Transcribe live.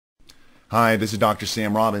Hi, this is Dr.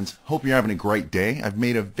 Sam Robbins. Hope you're having a great day. I've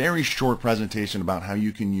made a very short presentation about how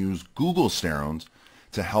you can use Gugglesterones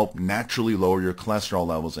to help naturally lower your cholesterol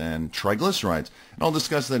levels and triglycerides. And I'll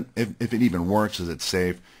discuss that if it even works, is it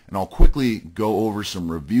safe, and I'll quickly go over some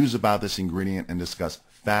reviews about this ingredient and discuss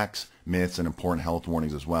facts, myths, and important health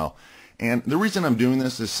warnings as well. And the reason I'm doing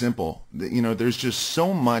this is simple. There's just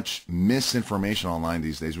so much misinformation online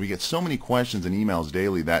these days. We get so many questions and emails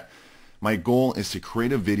daily that my goal is to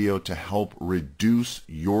create a video to help reduce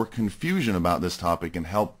your confusion about this topic and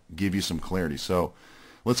help give you some clarity. So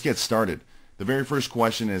let's get started. The very first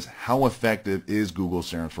question is, how effective is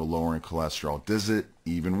Gugglesterones for lowering cholesterol? Does it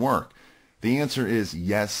even work? The answer is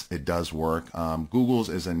yes, it does work. Guggles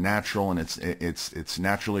is a natural, and it's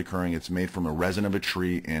naturally occurring. It's made from a resin of a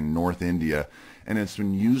tree in North India, and it's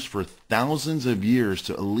been used for thousands of years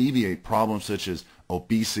to alleviate problems such as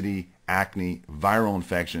obesity, acne, viral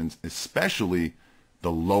infections, especially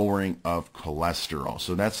the lowering of cholesterol.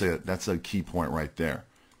 So that's a key point right there.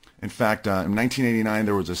 In fact, in 1989,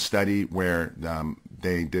 there was a study where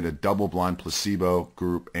they did a double-blind placebo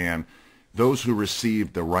group, and those who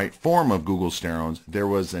received the right form of Gugglesterones, there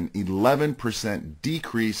was an 11%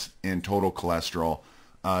 decrease in total cholesterol,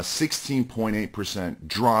 a 16.8%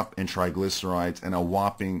 drop in triglycerides, and a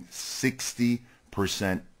whopping 60%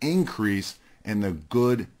 increase in the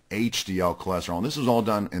good HDL cholesterol. And this was all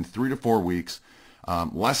done in 3 to 4 weeks,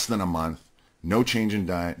 less than a month, no change in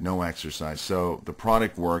diet, no exercise. So the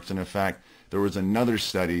product works. And in fact, there was another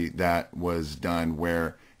study that was done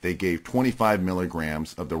where they gave 25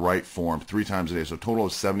 milligrams of the right form 3 times a day, so a total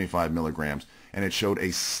of 75 milligrams, and it showed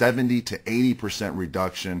a 70 to 80%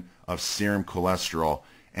 reduction of serum cholesterol,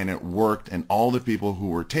 and it worked. And all the people who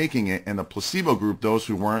were taking it, and the placebo group, those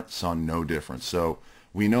who weren't, saw no difference. So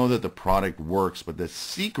we know that the product works, but the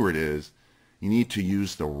secret is you need to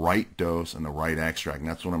use the right dose and the right extract, and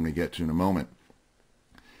that's what I'm going to get to in a moment.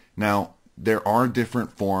 Now, there are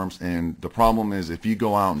different forms, and the problem is if you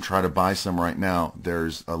go out and try to buy some right now,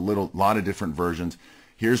 there's a lot of different versions.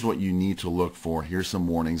 Here's what you need to look for. Here's some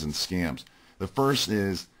warnings and scams. The first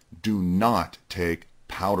is, do not take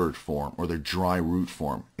powdered form or the dry root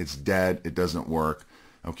form. It's dead. It doesn't work.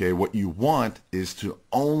 Okay, what you want is to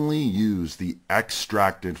only use the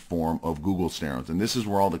extracted form of Gugglesterones, and this is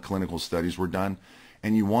where all the clinical studies were done,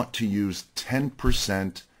 and you want to use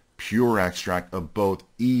 10% pure extract of both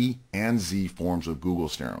E and Z forms of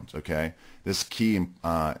Gugglesterones. Okay, this key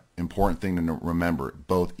important thing to remember,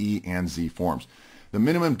 both E and Z forms. The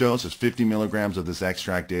minimum dose is 50 milligrams of this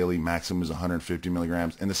extract daily, maximum is 150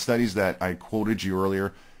 milligrams, and the studies that I quoted you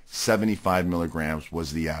earlier, 75 milligrams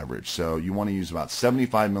was the average. So you want to use about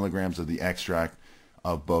 75 milligrams of the extract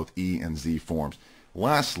of both E and Z forms.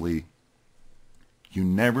 Lastly, you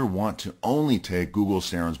never want to only take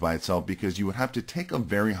Gugglesterones by itself, because you would have to take a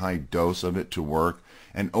very high dose of it to work.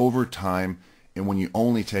 And over time, and when you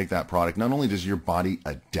only take that product, not only does your body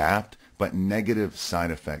adapt, but negative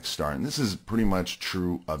side effects start. And this is pretty much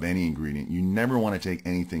true of any ingredient. You never want to take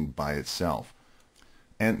anything by itself.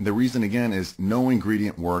 And the reason, again, is no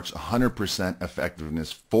ingredient works 100%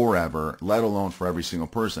 effectiveness forever, let alone for every single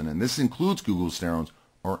person. And this includes Gugglesterones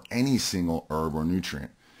or any single herb or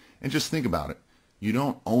nutrient. And just think about it. You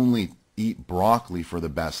don't only eat broccoli for the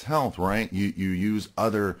best health, right? You use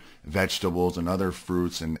other vegetables and other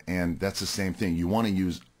fruits, and that's the same thing. You want to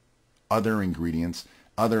use other ingredients,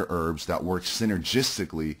 other herbs that work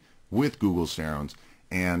synergistically with Gugglesterones,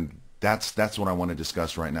 and that's what I want to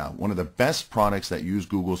discuss right now. One of the best products that use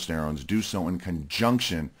Gugglesterones do so in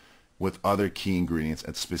conjunction with other key ingredients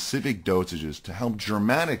at specific dosages to help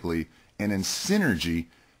dramatically and in synergy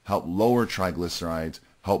help lower triglycerides,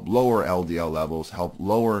 help lower LDL levels, help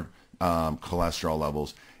lower cholesterol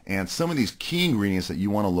levels. And some of these key ingredients that you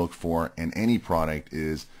want to look for in any product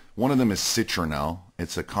is, one of them is citronelle.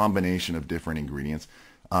 It's a combination of different ingredients.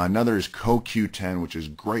 Another is CoQ10, which is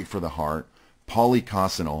great for the heart,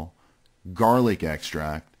 polycosanol, garlic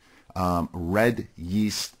extract, red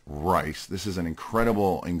yeast rice. This is an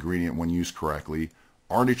incredible ingredient when used correctly,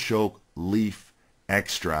 artichoke leaf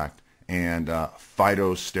extract, and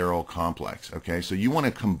Phytosterols Complex. Okay, so you want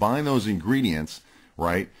to combine those ingredients,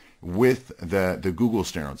 right, with the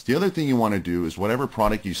Gugglesterones. The other thing you want to do is, whatever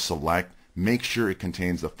product you select, make sure it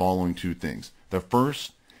contains the following 2 things. The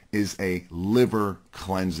first is a liver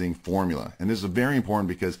cleansing formula, and this is very important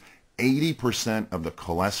because 80% of the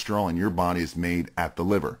cholesterol in your body is made at the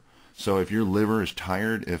liver. So if your liver is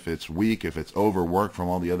tired, if it's weak, if it's overworked from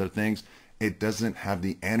all the other things, it doesn't have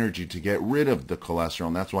the energy to get rid of the cholesterol,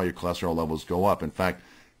 and that's why your cholesterol levels go up. In fact,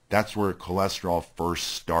 that's where cholesterol first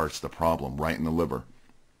starts the problem, right in the liver.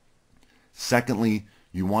 Secondly,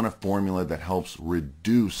 you want a formula that helps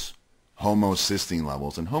reduce homocysteine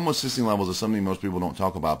levels. And homocysteine levels is something most people don't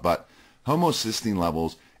talk about, but homocysteine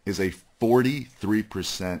levels is a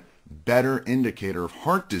 43% better indicator of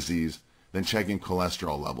heart disease than checking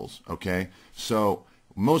cholesterol levels, okay? So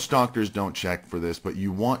most doctors don't check for this, but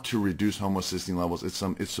you want to reduce homocysteine levels.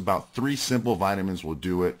 It's about 3 simple vitamins will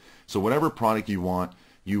do it. So whatever product you want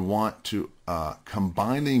to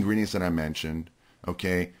combine the ingredients that I mentioned,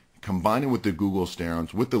 okay? Combine it with the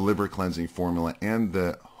Gugglesterones, with the liver cleansing formula, and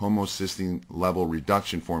the homocysteine level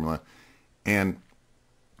reduction formula. And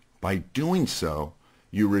by doing so,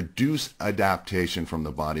 you reduce adaptation from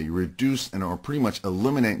the body, you reduce or pretty much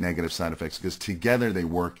eliminate negative side effects, because together they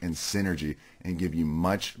work in synergy and give you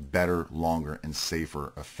much better, longer, and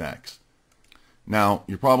safer effects. Now,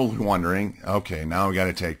 you're probably wondering, okay, now we got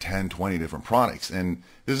to take 10, 20 different products. And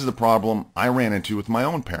this is the problem I ran into with my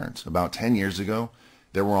own parents. About 10 years ago,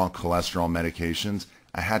 they were on cholesterol medications.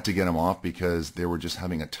 I had to get them off because they were just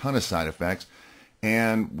having a ton of side effects.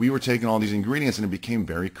 And we were taking all these ingredients, and it became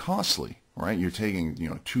very costly, right? You're taking,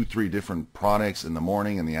 2, 3 different products in the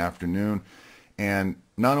morning and the afternoon. And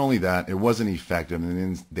not only that, it wasn't effective,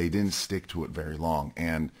 and they didn't stick to it very long.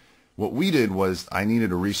 And what we did was I needed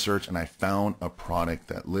to research, and I found a product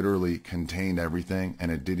that literally contained everything,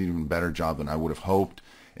 and it did an even better job than I would have hoped.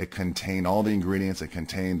 It contained all the ingredients. It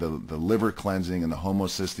contained the liver cleansing and the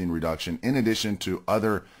homocysteine reduction, in addition to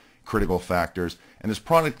other critical factors. And this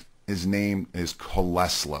product is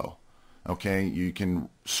CholesLo. Okay, you can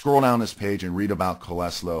scroll down this page and read about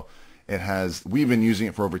CholesLo. We've been using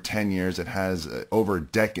it for over 10 years. It has over a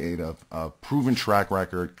decade of proven track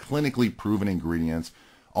record, clinically proven ingredients,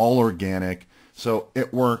 all organic. So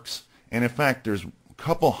it works. And in fact, there's a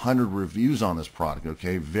couple hundred reviews on this product,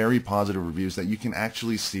 okay? Very positive reviews that you can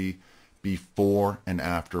actually see before and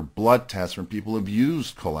after blood tests from people who've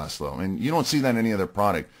used CholesLo. And you don't see that in any other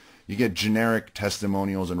product. You get generic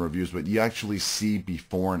testimonials and reviews, but you actually see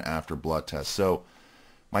before and after blood tests. So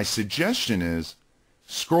my suggestion is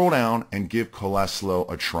scroll down and give CholesLo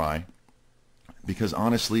a try, because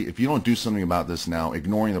honestly, if you don't do something about this now,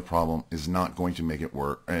 ignoring the problem is not going to make it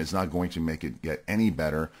work, and it's not going to make it get any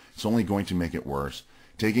better. It's only going to make it worse.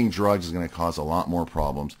 Taking drugs is going to cause a lot more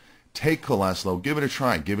problems. Take CholesLo, give it a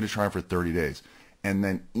try. Give it a try for 30 days. And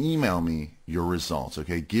then email me your results,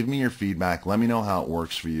 okay? Give me your feedback. Let me know how it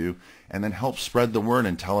works for you. And then help spread the word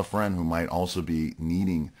and tell a friend who might also be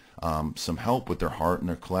needing some help with their heart and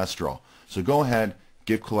their cholesterol. So go ahead,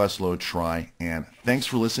 give CholesLo a try. And thanks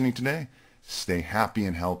for listening today. Stay happy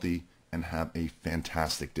and healthy, and have a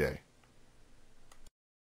fantastic day.